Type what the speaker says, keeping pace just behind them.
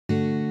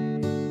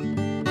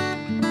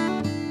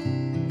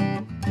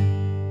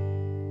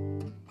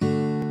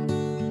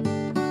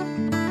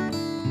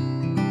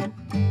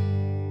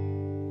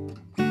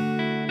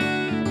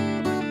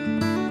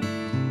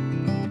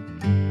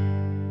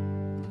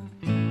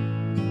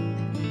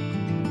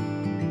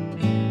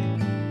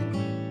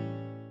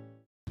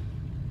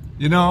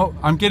You know,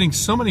 I'm getting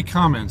so many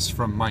comments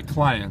from my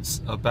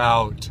clients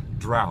about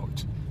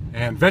drought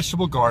and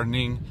vegetable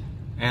gardening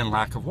and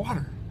lack of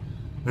water.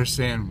 They're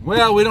saying,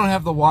 well, we don't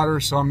have the water,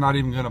 so I'm not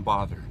even going to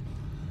bother.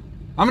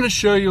 I'm going to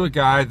show you a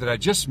guy that I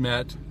just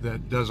met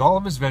that does all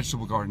of his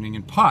vegetable gardening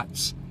in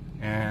pots,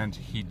 and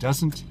he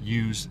doesn't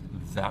use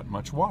that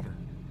much water.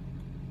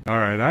 All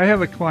right, I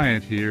have a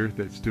client here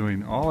that's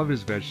doing all of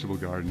his vegetable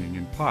gardening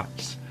in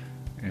pots.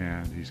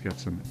 And he's got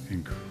some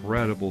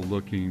incredible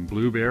looking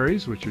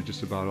blueberries, which are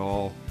just about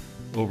all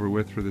over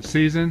with for the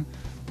season.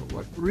 But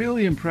what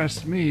really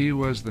impressed me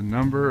was the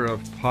number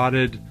of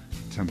potted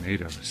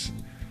tomatoes.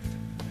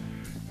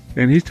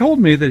 And he told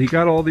me that he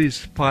got all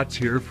these pots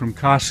here from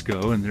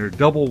Costco, and they're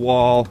double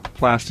wall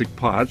plastic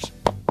pots,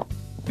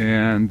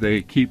 and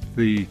they keep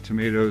the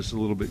tomatoes a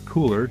little bit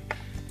cooler.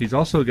 He's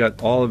also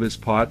got all of his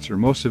pots, or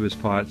most of his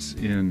pots,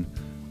 in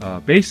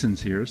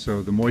basins here,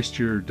 so the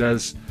moisture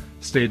does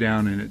stay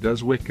down and it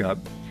does wick up.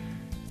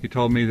 He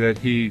told me that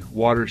he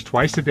waters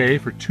twice a day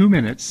for 2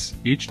 minutes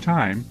each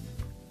time,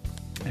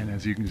 and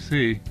as you can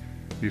see,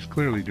 he's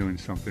clearly doing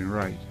something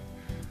right.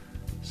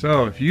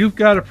 So if you've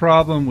got a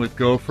problem with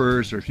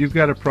gophers, or if you've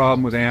got a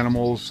problem with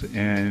animals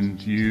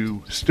and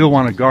you still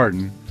want to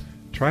garden,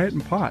 try it in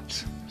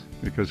pots,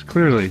 because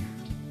clearly,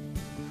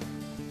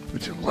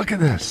 would you look at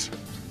this?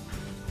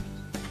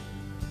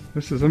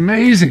 This is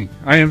amazing.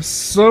 I am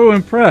so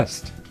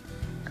impressed.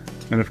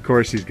 And of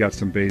course, he's got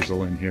some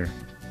basil in here.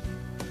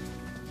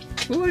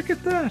 Look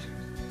at that.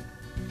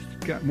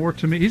 He's got more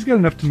tomato. He's got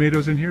enough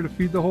tomatoes in here to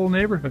feed the whole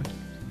neighborhood.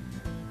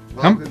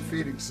 Well, I've been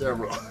feeding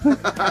several.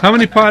 How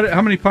many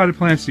potted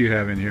plants do you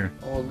have in here?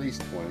 Oh, at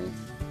least 20.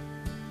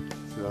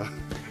 So.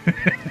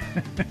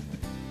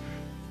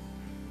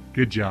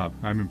 Good job.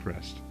 I'm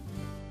impressed.